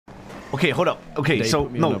Okay, hold up. Okay, so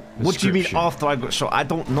no, what do you mean after I got shot? I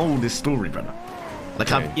don't know this story, brother. Like,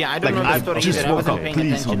 yeah, I don't know the story either. I wasn't paying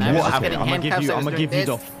attention. What happened? I'm gonna give you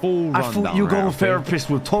the full rundown. I thought you were going therapist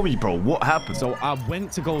with Tommy, bro. What happened? So I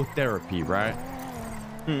went to go therapy, right?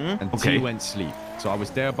 And T went sleep. So I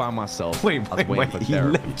was there by myself. Wait. He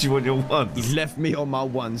left you on your ones. He left me on my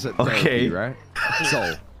ones at therapy, right?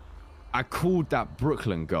 So I called that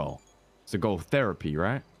Brooklyn girl to go therapy,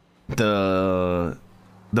 right? The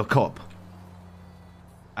cop.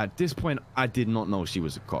 At this point, I did not know she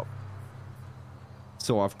was a cop.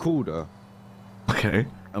 So I've called her. Okay.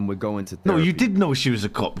 And we're going to therapy. No, you did know she was a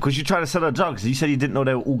cop because you tried to sell her drugs. You said you didn't know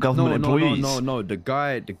they were all government employees. No. The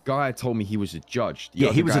guy told me he was a judge.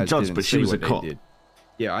 Yeah, he was a judge, but she was a cop.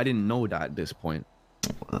 Yeah, I didn't know that at this point.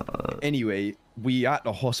 Anyway, we at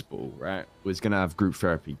the hospital, right, was going to have group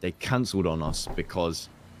therapy. They cancelled on us because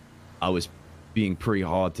I was being pretty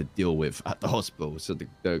hard to deal with at the hospital. So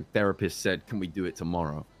the therapist said, can we do it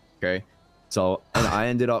tomorrow? Okay. So and I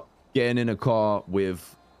ended up getting in a car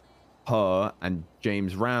with her and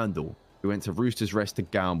James Randall. We went to Rooster's Rest to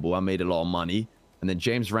gamble. I made a lot of money. And then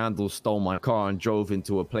James Randall stole my car and drove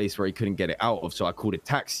into a place where he couldn't get it out of. So I called a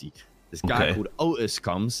taxi. This guy called Otis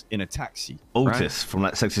comes in a taxi. Otis from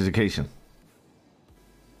that Sex Education.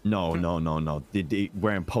 No.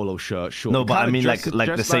 Wearing polo shirt, short. No, but I mean like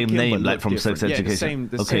the same name, like from Sex Education.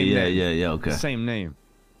 Okay. Same name.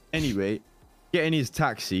 Anyway, getting his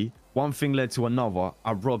taxi. One thing led to another.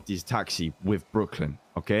 I robbed his taxi with Brooklyn.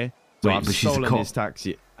 Okay. So I've stolen his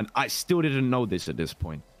taxi, and I still didn't know this at this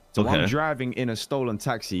point. So I'm driving in a stolen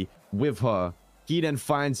taxi with her. He then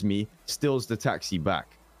finds me, steals the taxi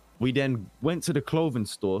back. We then went to the clothing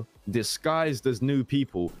store, disguised as new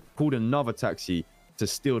people, called another taxi to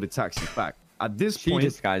steal the taxi back. At this point,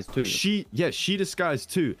 disguised too. She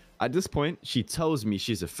disguised too. At this point, she tells me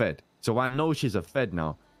she's a Fed. So I know she's a Fed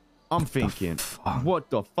now. I'm thinking, what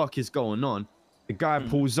the fuck is going on? The guy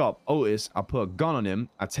pulls up, Otis, I put a gun on him,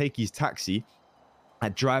 I take his taxi, I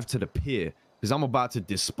drive to the pier, because I'm about to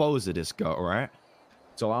dispose of this girl, right?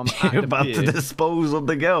 So I'm at the about pier. to dispose of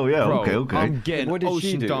the girl, yeah, bro, okay. I'm getting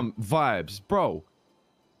ocean dump vibes, bro.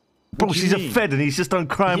 Bro, she's a Fed and he's just done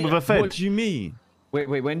crime with a Fed. What do you mean? Wait,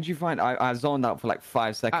 when did you find... I zoned out for like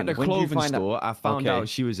 5 seconds. At the clothing store, I found out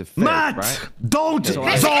she was a Fed, Matt, right? Don't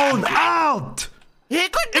zone out!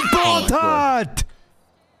 Important!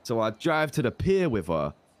 So I drive to the pier with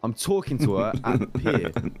her. I'm talking to her at the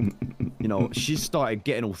pier. You know, she started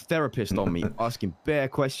getting all therapist on me, asking bare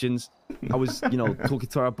questions. I was, you know, talking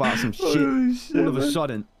to her about some shit. All of a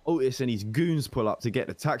sudden, Otis and his goons pull up to get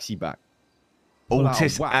the taxi back.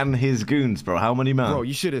 Otis and his goons, bro. How many men? Bro,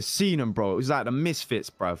 you should have seen them, bro. It was like the Misfits,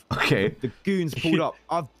 bro. Okay. The goons pulled up.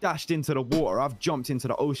 I've dashed into the water. I've jumped into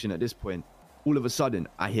the ocean at this point. All of a sudden,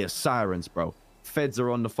 I hear sirens, bro. Feds are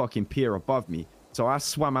on the fucking pier above me. So I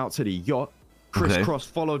swam out to the yacht. Chris Cross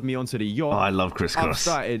followed me onto the yacht. Oh, I love Chris Cross.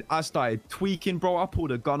 I started tweaking, bro. I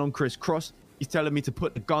pulled a gun on Chris Cross. He's telling me to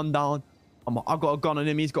put the gun down. I got a gun on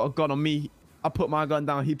him. He's got a gun on me. I put my gun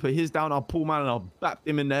down. He put his down. I'll pull mine and I'll bap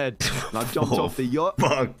him in the head. And I jumped off the yacht.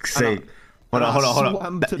 Fuck's sake. Hold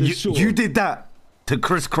on. You did that to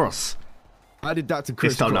Chris Cross. I did that to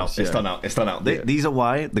Chris Cross. It's done out. Yeah. These are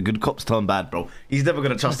why the good cops turn bad, bro. He's never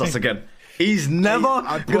going to trust us again. He's never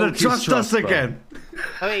going to trust us again.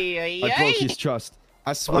 I broke his trust.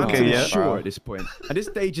 I swam to the shore at this point. And this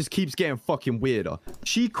day just keeps getting fucking weirder.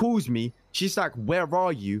 She calls me. She's like, where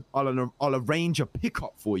are you? I'll arrange a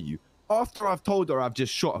pickup for you. After I've told her I've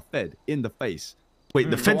just shot a Fed in the face. Wait,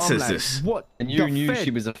 the Fed says this? What? And you knew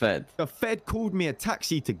she was a Fed? The Fed called me a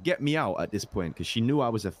taxi to get me out at this point because she knew I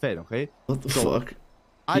was a Fed, okay? What the fuck?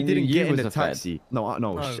 I didn't get in the taxi. No,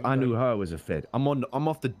 I knew her was a Fed. I'm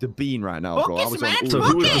off the bean right now, bro. So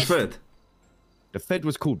who was the Fed? The Fed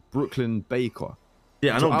was called Brooklyn Baker.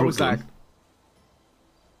 Yeah, I know Brooklyn.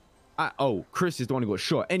 Chris is the one who got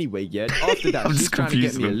shot. Anyway, yeah, after that, she's trying to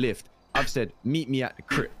get me a lift. I've said, meet me at the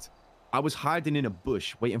crypt. I was hiding in a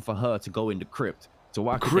bush waiting for her to go in the crypt so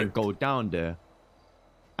I could then go down there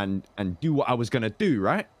and do what I was going to do,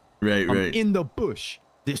 right? Right. In the bush,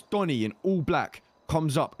 this Donnie in all black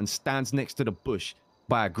comes up and stands next to the bush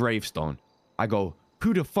by a gravestone. I go,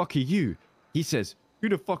 who the fuck are you? He says, who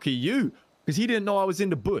the fuck are you? Because he didn't know I was in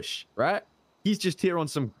the bush, right? He's just here on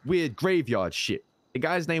some weird graveyard shit. The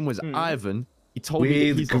guy's name was Ivan. He told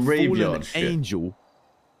me that he's a fallen angel.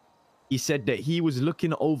 He said that he was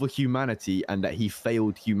looking over humanity and that he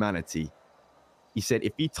failed humanity. He said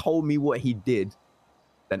if he told me what he did,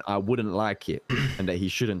 then I wouldn't like it and that he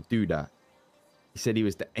shouldn't do that. He said he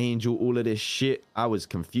was the angel, all of this shit. I was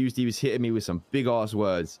confused. He was hitting me with some big ass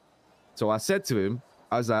words. So I said to him,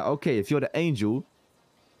 I was like, okay, if you're the angel,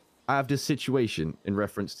 I have this situation in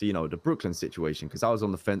reference to, you know, the Brooklyn situation, because I was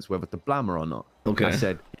on the fence whether to blame her or not. Okay. I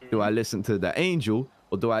said, do I listen to the angel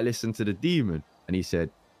or do I listen to the demon? And he said,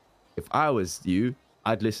 if I was you,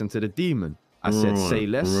 I'd listen to the demon. I said, say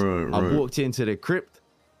less. I walked into the crypt.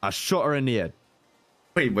 I shot her in the head.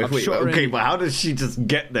 Wait. Okay, but how did she just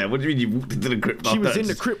get there? What do you mean you walked into the crypt? She was in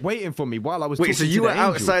the crypt waiting for me while I was talking to the angel. Wait, so you were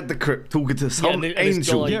outside the crypt talking to some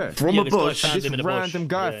angel from a bush? This random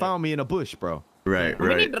guy found me in a bush, bro. Right. How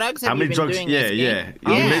many drugs have you been doing? Yeah.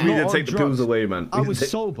 Maybe we need to take the pills away, man. I was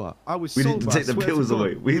sober. We need to take the pills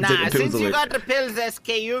away. Since you got the pills, SK,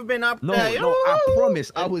 you've been up there. No, I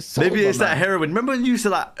promise. I was sober. Maybe it's that heroin. Remember when you said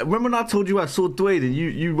like? Remember when I told you I saw Dwayne and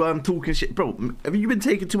you talking shit, bro? Have you been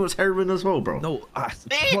taking too much heroin as well, bro? No, I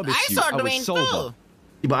promise you, I was sober.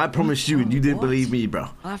 Yeah, but I promised you, and you didn't believe me, bro.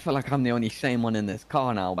 I feel like I'm the only sane one in this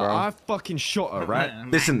car now, bro. I fucking shot her, right?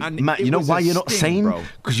 Listen, Matt, you know why you're not sane?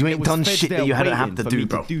 Because you ain't done shit that you hadn't have to do,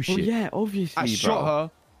 bro. Well, yeah, obviously, I shot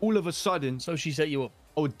her. All of a sudden, so she set you up.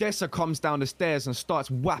 Odessa comes down the stairs and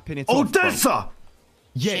starts whapping it off. Odessa!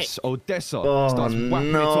 Yes, Odessa starts whapping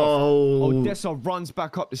it off. Odessa runs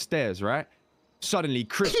back up the stairs, right? Suddenly,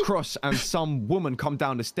 Chris Cross and some woman come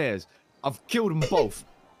down the stairs. I've killed them both.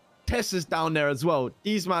 Tessa's down there as well.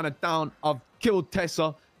 These men are down. I've killed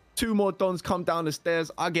Tessa. 2 more dons come down the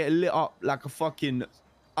stairs. I get lit up like a fucking,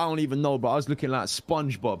 I don't even know, but I was looking like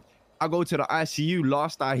SpongeBob. I go to the ICU.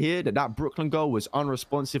 Last I hear that Brooklyn girl was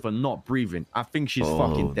unresponsive and not breathing. I think she's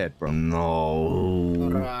fucking dead, bro.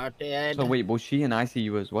 No. So wait, was she in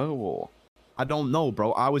ICU as well, or? I don't know,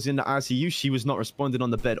 bro. I was in the ICU. She was not responding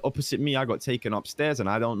on the bed opposite me. I got taken upstairs, and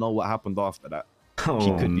I don't know what happened after that.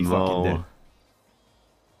 She could be fucking dead.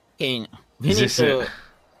 Okay, we need to...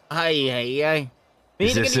 Hi. We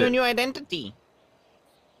need to get you a new identity.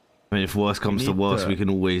 I mean, if worse comes to worse, we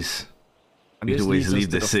can always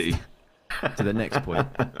leave the city. To the next point.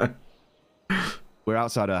 We're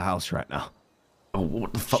outside our house right now. Oh,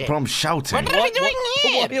 what the fuck? Bro, I'm shouting. What are we doing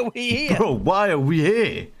here? Why are we here? Bro, why are we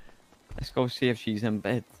here? Let's go see if she's in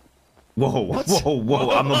bed. Whoa.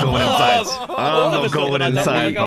 I'm not going inside. I'm not going inside.